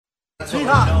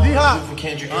D-Hop.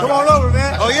 Come on over,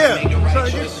 man. Oh, yeah.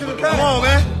 Trying to get to the pack. Come on,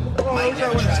 man. Come on, we're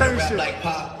trying to win the championship.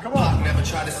 Come on. Never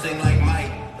try to sing like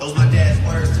Mike. Those my dad's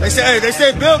words. They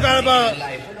say Bill got about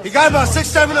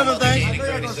 6-7 of them things. I think I'm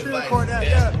going to screen record that.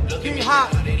 Yeah.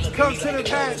 D-Hop, come to the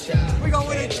pack. We're going to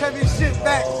win the championship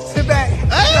back to back.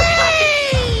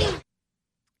 Hey!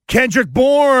 Kendrick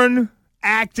Bourne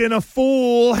acting a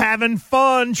fool, having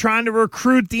fun, trying to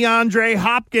recruit DeAndre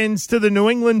Hopkins to the New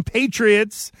England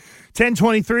Patriots.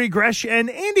 10:23, Gresh and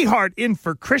Andy Hart in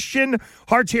for Christian.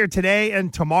 Hart's here today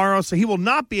and tomorrow, so he will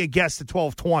not be a guest at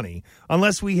 12:20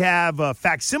 unless we have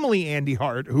facsimile Andy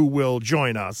Hart who will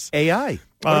join us. AI.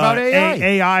 What about AI?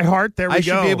 AI Hart, there we go. I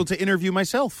should be able to interview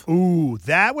myself. Ooh,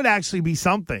 that would actually be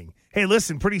something. Hey,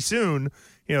 listen, pretty soon,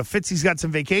 Fitzy's got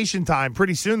some vacation time.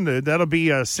 Pretty soon, that'll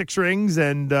be Six Rings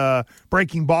and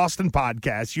Breaking Boston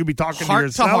podcast. You'll be talking to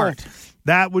yourself. Heart to heart.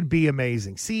 That would be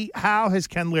amazing. See, how has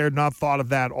Ken Laird not thought of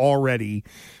that already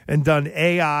and done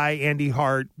AI Andy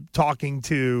Hart talking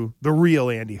to the real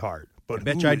Andy Hart? But I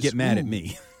bet you I'd get mad at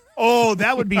me. Oh,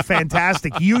 that would be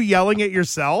fantastic. You yelling at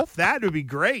yourself? That would be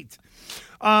great.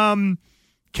 Kendrick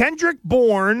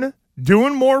Bourne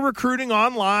doing more recruiting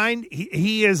online.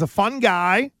 He is a fun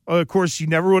guy. Of course, you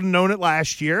never would have known it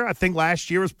last year. I think last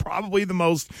year was probably the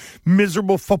most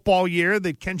miserable football year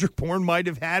that Kendrick Bourne might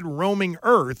have had roaming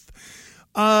Earth.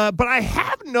 But I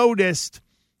have noticed,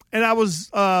 and I was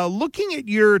looking at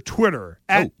your Twitter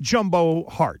at Jumbo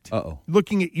Hart.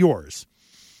 Looking at yours.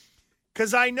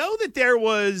 Because I know that there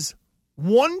was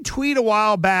one tweet a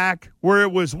while back where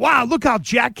it was, wow, look how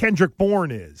Jack Kendrick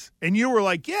Bourne is. And you were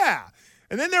like, yeah.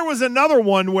 And then there was another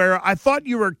one where I thought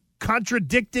you were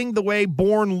contradicting the way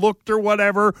Bourne looked or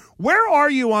whatever. Where are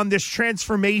you on this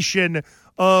transformation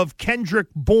of Kendrick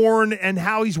Bourne and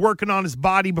how he's working on his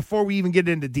body before we even get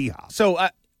into D-Hop? So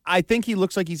I think he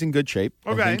looks like he's in good shape.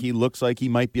 Okay. I think he looks like he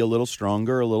might be a little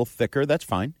stronger, a little thicker. That's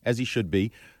fine, as he should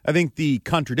be. I think the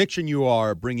contradiction you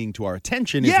are bringing to our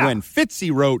attention is when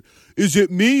Fitzy wrote, is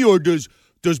it me or does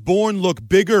Bourne look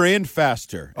bigger and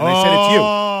faster? And I said, it's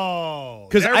you.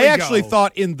 Because I actually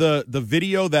thought in the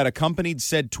video that accompanied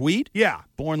said tweet,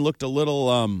 Bourne looked a little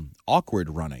awkward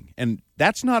running. And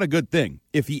that's not a good thing.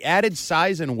 If he added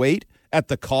size and weight at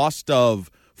the cost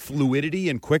of fluidity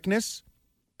and quickness,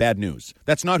 bad news.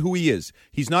 That's not who he is.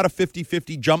 He's not a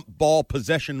 50-50 jump ball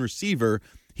possession receiver.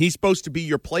 He's supposed to be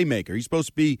your playmaker. He's supposed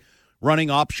to be running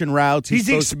option routes. He's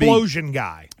the explosion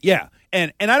guy. Yeah.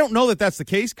 And I don't know that that's the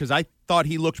case because I thought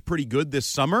he looked pretty good this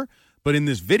summer. But in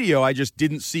this video, I just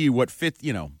didn't see what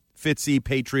Fitzy,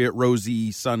 Patriot,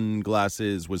 Rosy,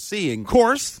 sunglasses was seeing. Of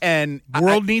course. And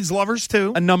world needs lovers,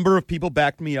 too. A number of people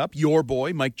backed me up. Your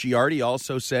boy, Mike Giardi,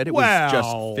 also said it was just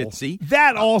Fitzy.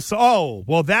 That also,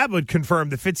 that would confirm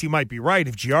that Fitzy might be right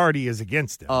if Giardi is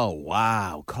against him. Oh,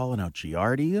 wow. Calling out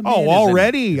Giardi?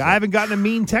 Already? I haven't gotten a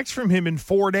mean text from him in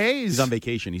 4 days. He's on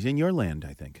vacation. He's in your land,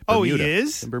 I think. Bermuda. He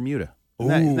is? In Bermuda.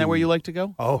 Isn't that where you like to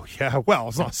go? Oh, yeah. Well,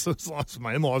 as long as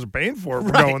my in-laws are paying for it,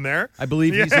 we're going there. I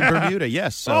believe he's in Bermuda,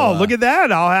 yes. So, look at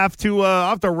that. I'll have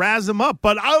to razz him up.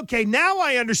 But, okay, now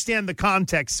I understand the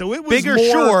context. So it was bigger,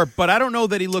 sure, but I don't know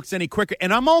that he looks any quicker.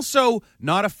 And I'm also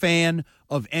not a fan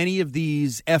of any of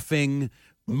these effing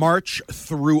March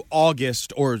through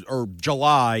August or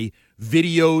July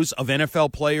videos of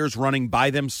NFL players running by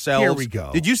themselves. Here we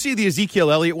go. Did you see the Ezekiel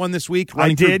Elliott one this week?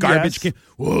 I did, garbage yes.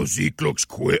 Whoa, Zeke looks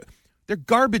quick. They're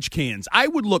garbage cans. I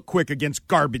would look quick against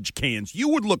garbage cans. You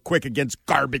would look quick against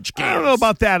garbage cans. I don't know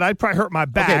about that. I'd probably hurt my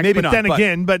back. Okay, maybe but not. Then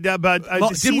again,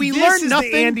 did we learn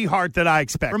nothing? The Andy Hart that I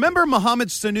expect. Remember Mohamed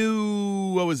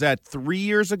Sanu? What was that? 3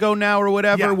 years ago now or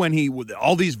whatever? Yeah. When he with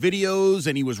all these videos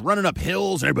and he was running up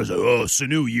hills and everybody's like, "Oh,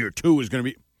 Sanu year 2 is going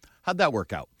to be." How'd that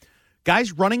work out?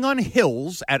 Guys running on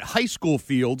hills at high school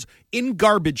fields in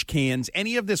garbage cans,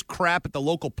 any of this crap at the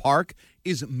local park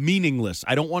is meaningless.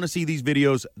 I don't want to see these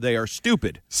videos. They are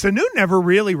stupid. Sanu never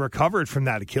really recovered from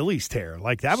that Achilles tear.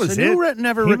 Like, that was Sanu it.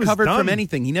 never recovered from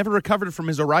anything. He never recovered from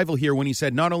his arrival here when he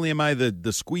said, not only am I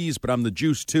the squeeze, but I'm the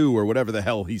juice too, or whatever the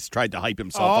hell he's tried to hype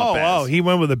himself up as. Oh, he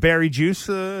went with a berry juice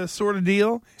sort of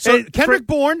deal. So Kendrick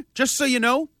Bourne, just so you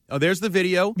know, there's the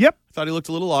video. Yep. Thought he looked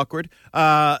a little awkward.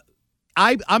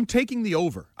 I'm taking the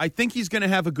over. I think he's going to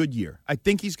have a good year.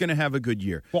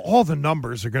 Well, all the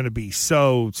numbers are going to be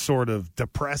so sort of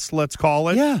depressed, let's call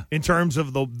it. Yeah. In terms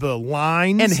of the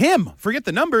lines. And him. Forget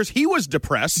the numbers. He was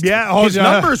depressed. Yeah. His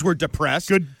numbers were depressed.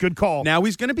 Good call. Now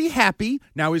he's going to be happy.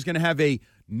 Now he's going to have a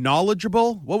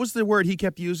knowledgeable. What was the word he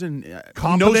kept using?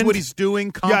 Competent. Knows what he's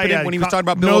doing. Competent when he was talking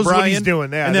about Bill knows O'Brien. Knows what he's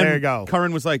doing. Yeah, and then there you go.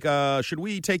 Curran was like, should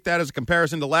we take that as a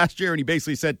comparison to last year? And he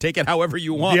basically said, take it however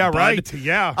you want. Yeah, bud. right.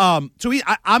 Yeah. So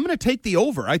I'm going to take the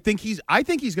over. I think he's going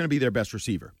to be their best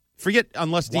receiver. Forget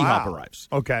unless D-Hop arrives.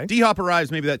 Okay. D-Hop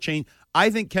arrives, maybe that change. I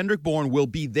think Kendrick Bourne will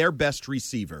be their best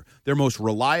receiver, their most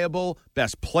reliable,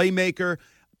 best playmaker.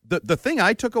 The thing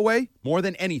I took away more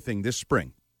than anything this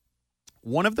spring,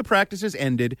 one of the practices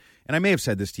ended, and I may have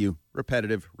said this to you,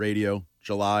 repetitive, radio,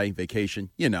 July,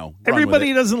 vacation,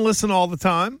 Everybody doesn't listen all the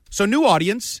time. So new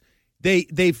audience,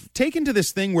 they've taken to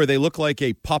this thing where they look like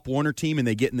a Pop Warner team and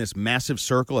they get in this massive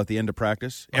circle at the end of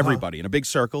practice. Everybody in a big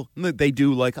circle. And they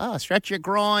do like, stretch your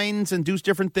groins and do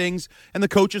different things. And the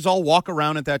coaches all walk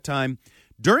around at that time.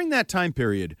 During that time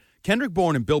period, Kendrick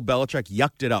Bourne and Bill Belichick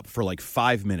yucked it up for like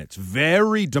 5 minutes.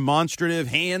 Very demonstrative,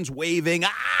 hands waving,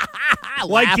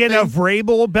 like laughing. in a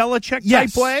Vrabel Belichick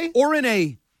type way? Or in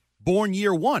a Bourne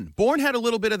year one. Bourne had a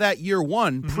little bit of that year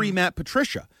one pre-Matt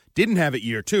Patricia. Didn't have it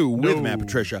year two with Matt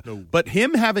Patricia. No. But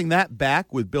him having that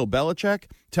back with Bill Belichick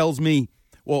tells me,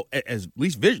 well, at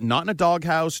least vision, not in a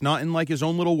doghouse, not in like his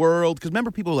own little world. Because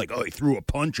remember, people were like, he threw a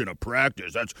punch in a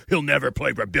practice. He'll never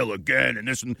play for Bill again. And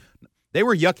this and they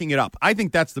were yucking it up. I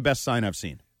think that's the best sign I've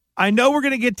seen. I know we're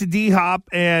going to get to D-Hop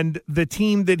and the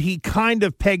team that he kind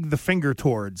of pegged the finger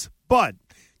towards. But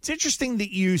it's interesting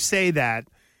that you say that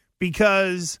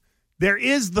because there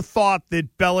is the thought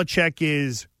that Belichick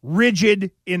is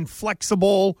rigid,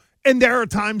 inflexible, and there are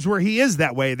times where he is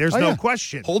that way. There's no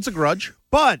question. Holds a grudge.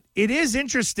 But it is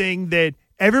interesting that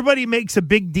everybody makes a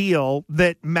big deal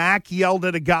that Mac yelled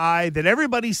at a guy that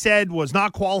everybody said was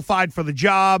not qualified for the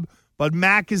job, but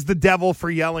Mac is the devil for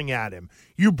yelling at him.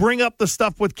 You bring up the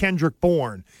stuff with Kendrick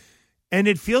Bourne, and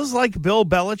it feels like Bill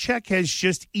Belichick has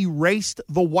just erased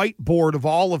the whiteboard of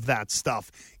all of that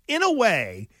stuff. In a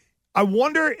way, I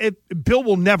wonder if Bill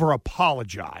will never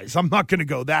apologize. I'm not going to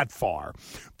go that far.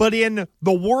 But in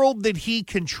the world that he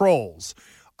controls,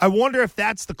 I wonder if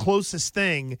that's the closest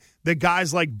thing that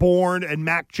guys like Bourne and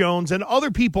Mac Jones and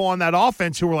other people on that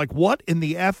offense who are like, what in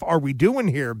the F are we doing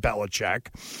here, Belichick?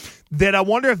 That I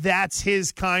wonder if that's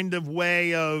his kind of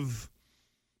way of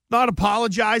not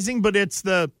apologizing, but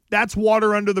that's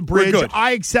water under the bridge.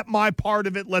 I accept my part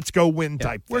of it. Let's go win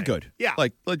type thing. We're good. Yeah.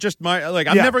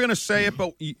 I'm never going to say it,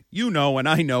 but you know, and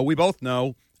I know, we both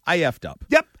know, I effed up.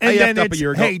 Yep. And I then effed up a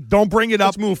year ago. Hey, don't bring it up.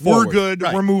 Let's move forward. We're good.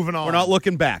 Right. We're moving on. We're not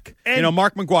looking back. And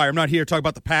Mark McGuire, I'm not here to talk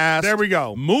about the past. There we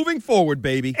go. Moving forward,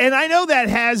 baby. And I know that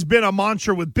has been a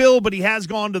mantra with Bill, but he has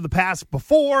gone to the past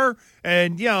before.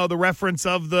 And, the reference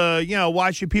of why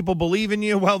should people believe in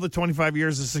you? Well, the 25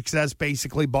 years of success,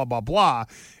 basically, blah, blah, blah.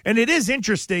 And it is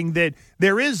interesting that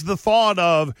there is the thought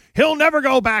of he'll never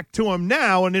go back to him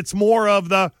now. And it's more of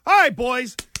the, all right,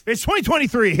 boys, it's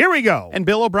 2023. Here we go. And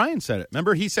Bill O'Brien said it.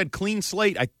 Remember, he said clean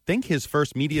slate. I think his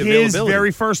first media availability. His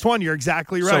very first one. You're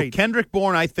exactly right. So Kendrick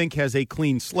Bourne, I think, has a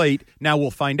clean slate. Now we'll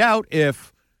find out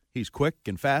if he's quick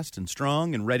and fast and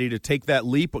strong and ready to take that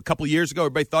leap. A couple of years ago,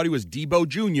 everybody thought he was Debo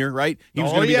Jr., right? He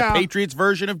was going to be the Patriots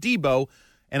version of Debo.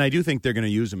 And I do think they're going to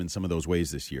use him in some of those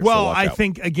ways this year. Well, I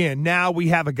think, again, now we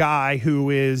have a guy who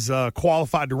is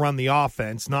qualified to run the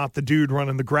offense, not the dude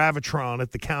running the Gravitron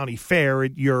at the county fair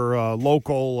at your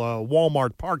local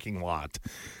Walmart parking lot.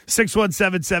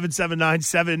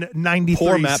 617-779-7937.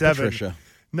 Poor Matt Patricia.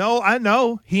 No, I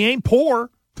know. He ain't poor.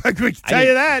 I can tell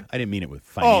you that. I didn't mean it with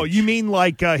financial. Oh, you mean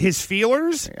like his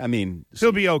feelers? I mean,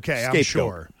 he'll be okay, scapegoat, I'm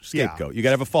sure. Scapegoat. You got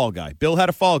to have a fall guy. Bill had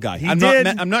a fall guy.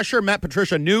 I'm not sure Matt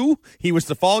Patricia knew he was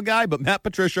the fall guy, but Matt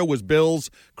Patricia was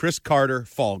Bill's Chris Carter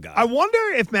fall guy. I wonder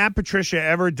if Matt Patricia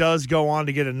ever does go on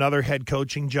to get another head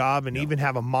coaching job and even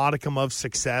have a modicum of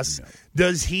success. No.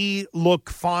 Does he look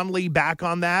fondly back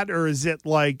on that, or is it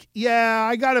like,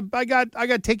 I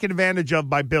got taken advantage of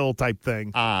by Bill type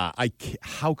thing?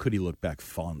 How could he look back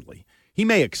fondly? He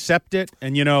may accept it,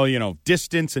 and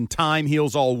distance and time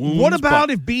heals all wounds. What about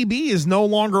if BB is no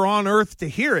longer on Earth to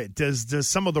hear it? Does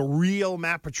some of the real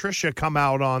Matt Patricia come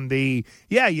out on the?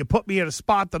 Yeah, you put me in a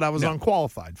spot that I was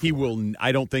unqualified for. He will.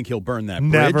 I don't think he'll burn that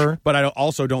bridge. Never. But I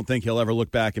also don't think he'll ever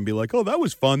look back and be like, "Oh, that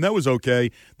was fun. That was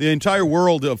okay." The entire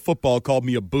world of football called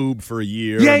me a boob for a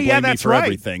year. and blamed that's me for right.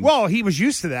 Everything. Well, he was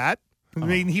used to that. I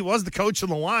mean, he was the coach of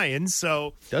the Lions,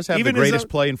 so does have the greatest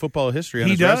play in football history on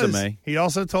his resume. He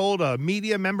also told a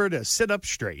media member to sit up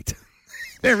straight.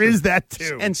 There is that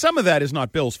too, and some of that is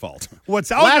not Bill's fault.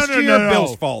 Last year?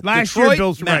 Bill's fault. Last Detroit, year,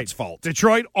 Bill's Matt's fault.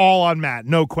 Detroit, all on Matt,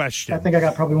 no question. I think I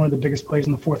got probably one of the biggest plays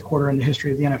in the fourth quarter in the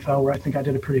history of the NFL, where I think I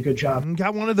did a pretty good job.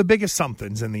 Got one of the biggest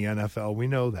somethings in the NFL. We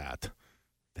know that.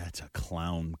 That's a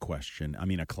clown question. I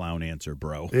mean, a clown answer,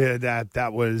 bro. Yeah,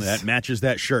 that matches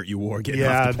that shirt you wore getting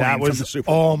off the plane from the Super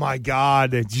Bowl. Oh my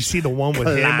God! Did you see the one with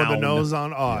him with the nose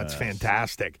on? Oh, yes. It's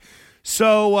fantastic.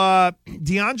 So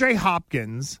DeAndre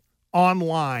Hopkins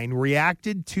online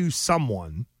reacted to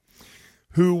someone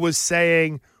who was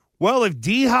saying, Well, if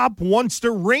D-Hop wants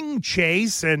to ring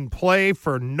chase and play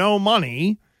for no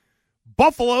money,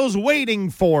 Buffalo's waiting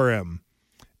for him.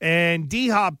 And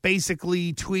D-Hop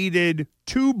basically tweeted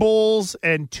 2 bulls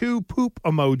and 2 poop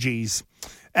emojis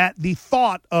at the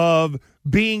thought of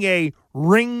being a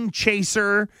ring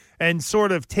chaser and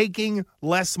sort of taking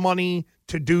less money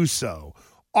to do so.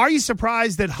 Are you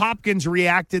surprised that Hopkins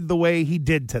reacted the way he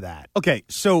did to that? Okay,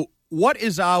 so what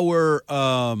is our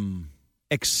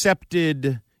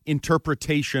accepted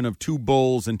interpretation of 2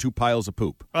 bulls and 2 piles of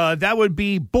poop? That would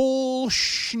be bull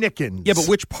schnickens. Yeah, but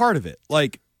which part of it?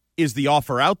 Like, is the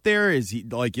offer out there? Is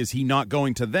he not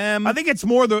going to them? I think it's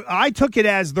more I took it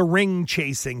as the ring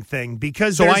chasing thing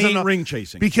because so I ain't ring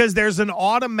chasing. Because there's an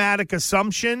automatic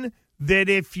assumption that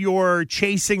if you're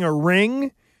chasing a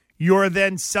ring, you're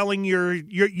then selling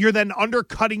you're then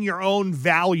undercutting your own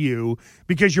value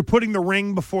because you're putting the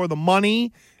ring before the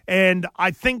money. And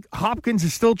I think Hopkins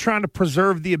is still trying to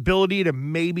preserve the ability to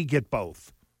maybe get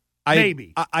both.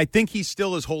 Maybe. I think he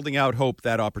still is holding out hope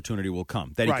that opportunity will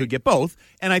come, that he Right. could get both.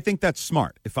 And I think that's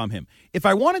smart if I'm him. If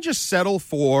I want to just settle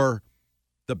for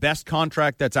the best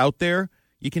contract that's out there,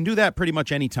 you can do that pretty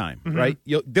much any time, right?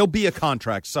 There'll be a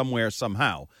contract somewhere,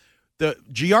 somehow.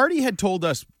 Giardi had told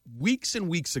us weeks and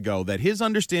weeks ago that his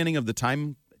understanding of the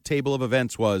timetable of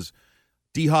events was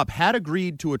D-Hop had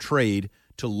agreed to a trade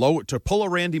to pull a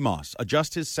Randy Moss,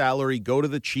 adjust his salary, go to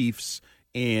the Chiefs,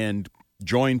 and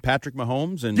join Patrick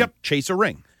Mahomes and chase a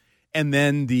ring. And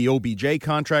then the OBJ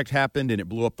contract happened, and it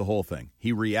blew up the whole thing.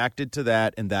 He reacted to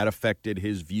that, and that affected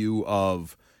his view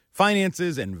of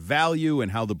finances and value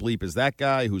and how the bleep is that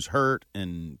guy who's hurt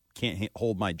and can't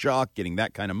hold my jock getting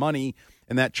that kind of money,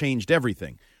 and that changed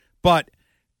everything. But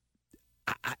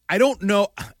I don't know.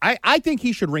 I think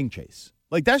he should ring chase.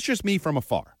 Like, that's just me from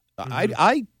afar.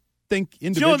 I think individuals.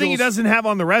 It's the only thing he doesn't have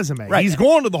on the resume. Right. He's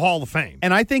going to the Hall of Fame.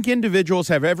 And I think individuals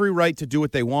have every right to do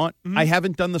what they want. I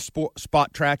haven't done the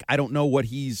spot track. I don't know what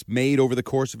he's made over the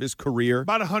course of his career.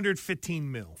 About $115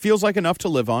 million. Feels like enough to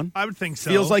live on. I would think so.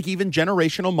 Feels like even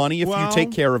generational money if you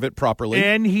take care of it properly.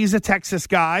 And he's a Texas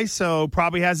guy, so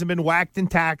probably hasn't been whacked in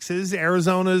taxes.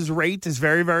 Arizona's rate is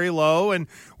very, very low, and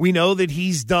we know that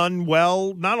he's done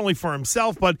well, not only for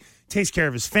himself, but takes care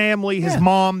of his family, his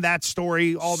mom, that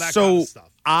story, all that kind of stuff.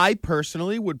 I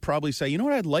personally would probably say, you know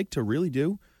what I'd like to really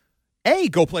do?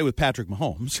 Go play with Patrick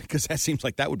Mahomes, because that seems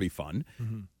like that would be fun.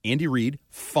 Andy Reid,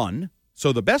 fun.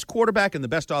 So the best quarterback and the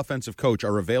best offensive coach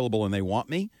are available and they want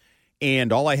me,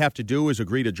 and all I have to do is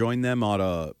agree to join them on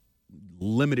a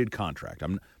limited contract.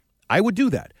 I would do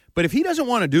that. But if he doesn't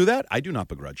want to do that, I do not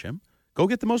begrudge him. Go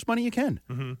get the most money you can.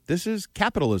 This is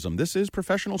capitalism. This is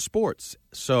professional sports.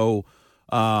 So,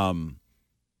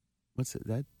 what's it?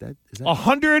 Is that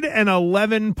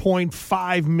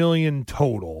 $111.5 million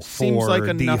total. Seems like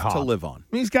enough D-Hop. to live on.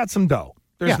 He's got some dough.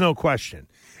 There's no question.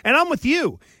 And I'm with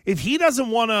you. If he doesn't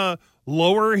want to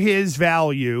lower his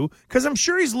value, because I'm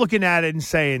sure he's looking at it and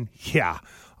saying, yeah,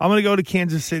 I'm going to go to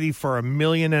Kansas City for $1.5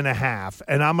 million,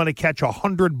 and I'm going to catch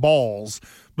 100 balls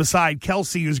beside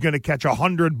Kelsey, who's going to catch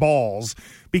 100 balls,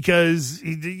 because,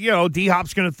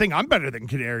 D-Hop's going to think, I'm better than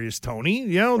Kadarius Toney.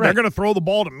 They're going to throw the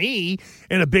ball to me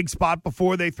in a big spot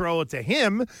before they throw it to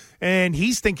him, and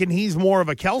he's thinking he's more of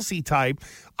a Kelsey type.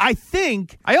 I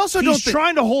also he's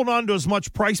trying to hold on to as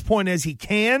much price point as he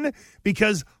can,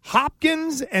 because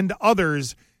Hopkins and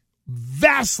others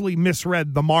vastly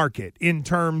misread the market in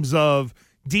terms of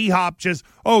D-Hop just,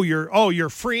 you're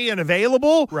free and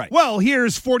available? Right. Well,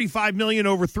 here's $45 million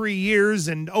over 3 years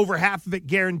and over half of it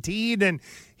guaranteed, and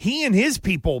he and his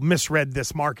people misread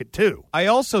this market too. I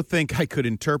also think I could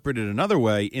interpret it another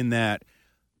way, in that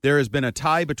there has been a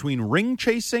tie between ring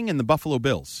chasing and the Buffalo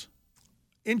Bills.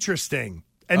 Interesting.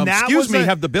 And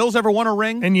have the Bills ever won a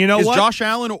ring? And you know what? Is Josh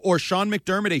Allen or Sean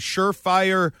McDermott a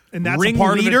surefire and that's ring a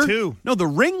part leader? Of it too. No, the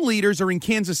ring leaders are in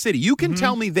Kansas City. You can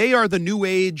tell me they are the new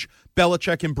age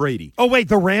Belichick and Brady. Oh, wait,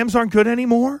 the Rams aren't good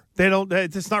anymore? They don't.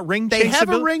 It's not ring chasing. They have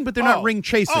a ring, but they're not ring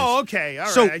chasers. Oh, okay. All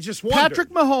right. So I just wondered. Patrick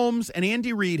Mahomes and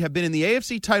Andy Reid have been in the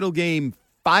AFC title game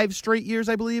 5 straight years,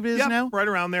 I believe it is now. Right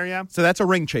around there, yeah. So that's a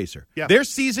ring chaser. Yep. Their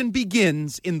season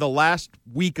begins in the last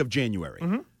week of January.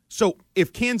 So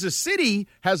if Kansas City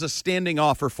has a standing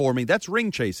offer for me, that's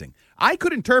ring chasing. I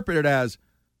could interpret it as,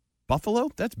 Buffalo,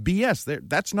 that's BS.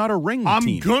 That's not a ring team.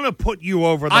 I'm going to put you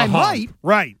over the hump. might.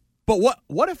 Right. But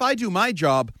what if I do my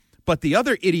job, but the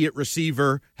other idiot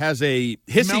receiver has a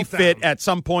hissy Meltdown. fit at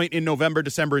some point in November,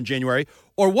 December, and January?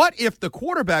 Or what if the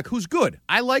quarterback, who's good,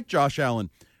 I like Josh Allen,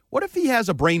 what if he has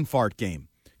a brain fart game?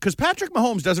 Because Patrick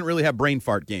Mahomes doesn't really have brain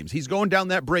fart games. He's going down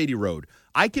that Brady road.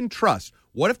 I can trust.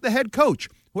 What if the head coach,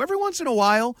 who every once in a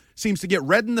while seems to get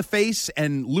red in the face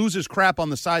and loses crap on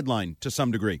the sideline to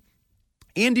some degree?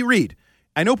 Andy Reid.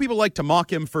 I know people like to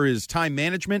mock him for his time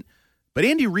management, but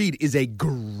Andy Reid is a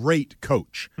great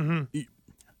coach. Mm-hmm.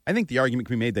 I think the argument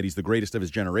can be made that he's the greatest of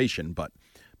his generation, but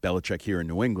Belichick here in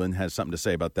New England has something to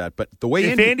say about that. But the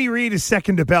way Andy Reid is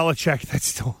second to Belichick, that's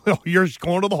still you're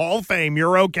going to the Hall of Fame.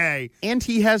 You're okay. And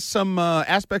he has some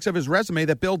aspects of his resume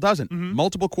that Bill doesn't. Mm-hmm.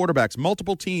 Multiple quarterbacks,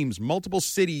 multiple teams, multiple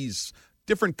cities,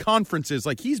 different conferences.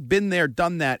 Like, he's been there,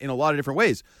 done that in a lot of different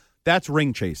ways. That's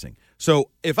ring chasing.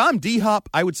 So if I'm D-Hop,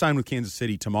 I would sign with Kansas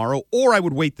City tomorrow, or I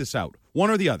would wait this out.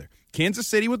 One or the other. Kansas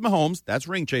City with Mahomes, that's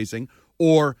ring chasing,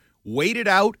 or wait it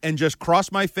out and just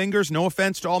cross my fingers. No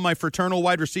offense to all my fraternal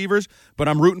wide receivers, but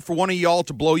I'm rooting for one of y'all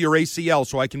to blow your ACL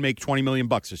so I can make $20 million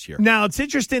this year. Now, it's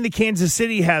interesting that Kansas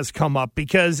City has come up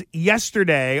because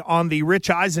yesterday on the Rich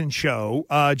Eisen show,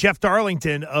 Jeff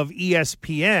Darlington of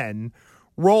ESPN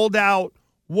rolled out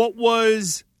what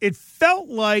was, it felt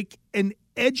like an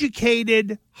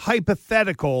educated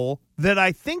hypothetical that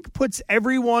I think puts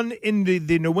everyone in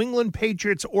the New England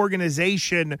Patriots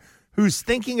organization who's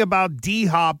thinking about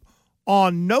D-Hop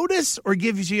on notice or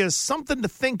gives you something to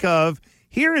think of.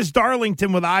 Here is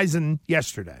Darlington with Eisen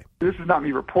yesterday. This is not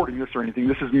me reporting this or anything.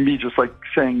 This is me just like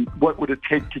saying, what would it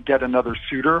take to get another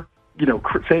suitor? You know,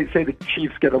 say the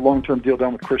Chiefs get a long-term deal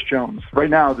done with Chris Jones. Right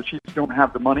now, the Chiefs don't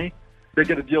have the money. They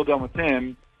get a deal done with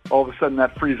him. All of a sudden,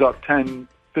 that frees up $10,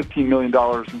 $15 million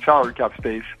in salary cap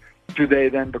space. Do they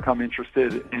then become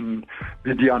interested in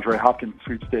the DeAndre Hopkins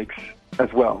sweepstakes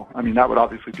as well? I mean, that would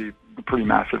obviously be a pretty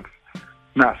massive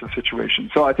situation.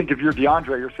 So I think if you're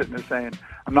DeAndre, you're sitting there saying,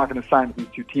 I'm not going to sign with these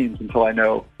two teams until I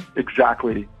know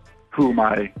exactly who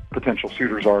my potential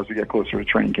suitors are as we get closer to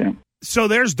training camp. So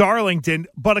there's Darlington,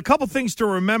 but a couple things to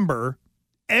remember.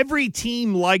 Every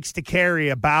team likes to carry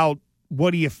about,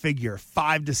 what do you figure,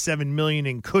 $5 to $7 million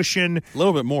in cushion. A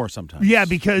little bit more sometimes. Yeah,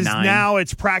 because 9. Now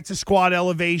it's practice squad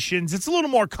elevations. It's a little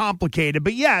more complicated,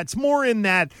 but yeah, it's more in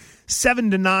that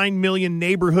 $7 to $9 million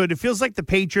neighborhood. It feels like the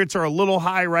Patriots are a little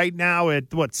high right now at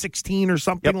 16 or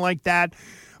something like that.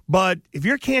 But if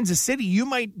you're Kansas City, you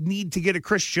might need to get a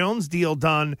Chris Jones deal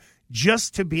done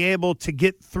just to be able to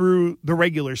get through the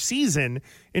regular season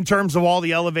in terms of all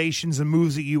the elevations and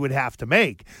moves that you would have to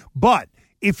make. But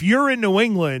if you're in New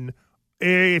England,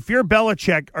 if you're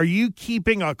Belichick, are you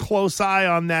keeping a close eye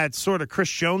on that sort of Chris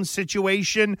Jones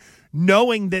situation,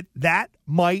 knowing that that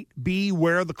might be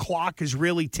where the clock is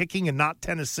really ticking and not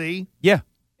Tennessee? Yeah.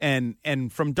 And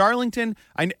from Darlington,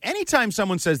 anytime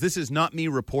someone says this is not me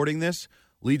reporting this,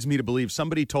 leads me to believe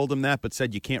somebody told him that but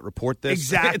said you can't report this.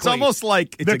 Exactly. It's almost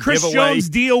like it's the a Chris giveaway. Jones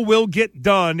deal will get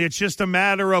done. It's just a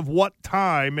matter of what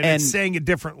time, and it's saying it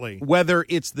differently. Whether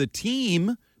it's the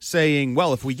team saying,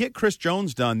 well, if we get Chris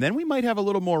Jones done, then we might have a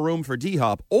little more room for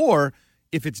D-Hop, or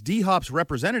if it's D-Hop's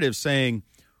representative saying,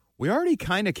 we already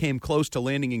kind of came close to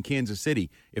landing in Kansas City.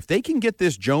 If they can get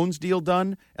this Jones deal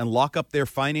done and lock up their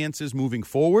finances moving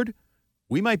forward,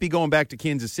 we might be going back to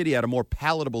Kansas City at a more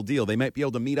palatable deal. They might be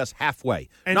able to meet us halfway.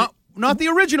 And not the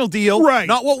original deal, right?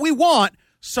 Not what we want,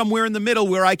 somewhere in the middle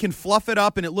where I can fluff it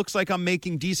up and it looks like I'm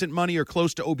making decent money or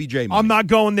close to OBJ money. I'm not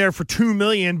going there for $2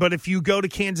 million, but if you go to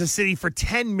Kansas City for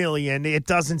 $10 million, it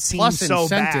doesn't seem Plus so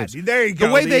incentives. bad. There you go.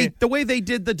 The way they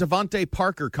did the Devontae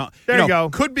Parker there you go.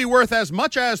 Could be worth as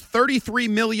much as $33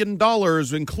 million,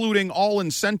 including all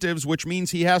incentives, which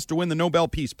means he has to win the Nobel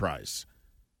Peace Prize.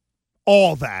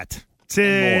 All that.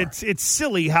 It's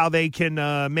silly how they can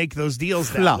make those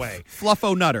deals that way.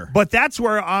 Fluffo nutter. But that's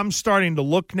where I'm starting to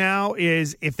look now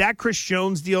is if that Chris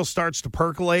Jones deal starts to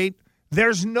percolate,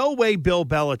 there's no way Bill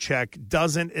Belichick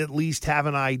doesn't at least have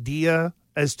an idea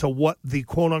as to what the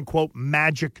quote-unquote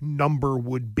magic number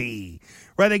would be.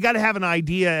 Right? They got to have an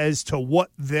idea as to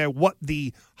what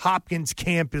the Hopkins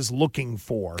camp is looking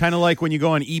for. Kind of like when you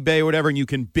go on eBay or whatever and you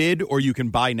can bid or you can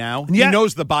buy now. Yeah. He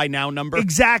knows the buy now number.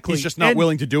 Exactly. He's just not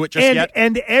willing to do it just yet.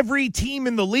 And every team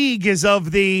in the league is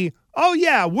of the, oh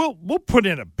yeah, we'll put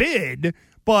in a bid,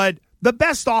 but the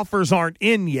best offers aren't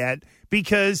in yet.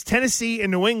 Because Tennessee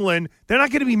and New England, they're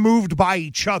not going to be moved by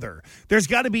each other. There's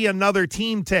got to be another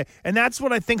team and that's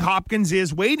what I think Hopkins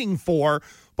is waiting for.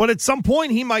 But at some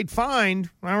point, he might find,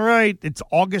 all right, it's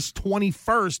August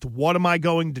 21st. What am I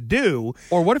going to do?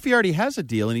 Or what if he already has a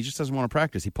deal and he just doesn't want to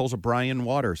practice? He pulls a Brian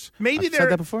Waters. Maybe I've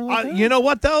said that before. You know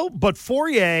what, though? But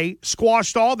Fauria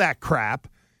squashed all that crap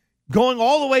going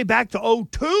all the way back to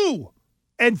 2002.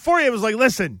 And Fauria was like,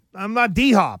 listen, I'm not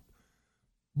D-Hop.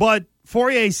 But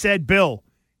Fauria said, Bill,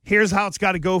 here's how it's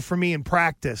got to go for me in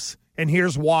practice, and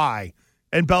here's why.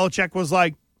 And Belichick was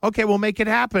like, okay, we'll make it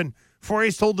happen.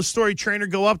 Fauria's told the story, trainer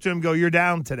go up to him, go, you're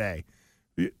down today.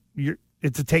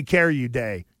 It's a take care of you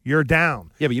day. you're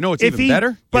down. Yeah, but you know what's even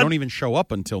better? You don't even show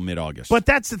up until mid-August. But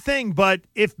that's the thing. But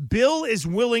if Bill is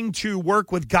willing to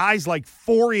work with guys like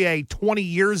Fauria 20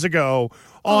 years ago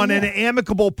on an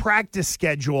amicable practice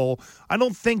schedule, I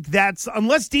don't think that's –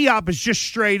 unless Diop is just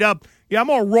straight up, I'm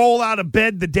going to roll out of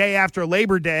bed the day after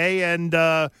Labor Day and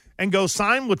go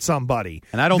sign with somebody.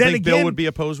 And I don't think Bill would be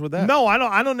opposed with that. No,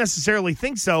 I don't necessarily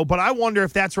think so. But I wonder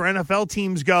if that's where NFL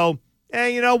teams go,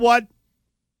 you know what?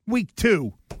 Week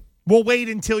 2. We'll wait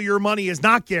until your money is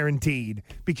not guaranteed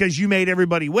because you made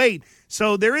everybody wait.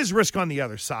 So there is risk on the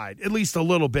other side, at least a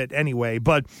little bit anyway.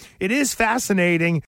 But it is fascinating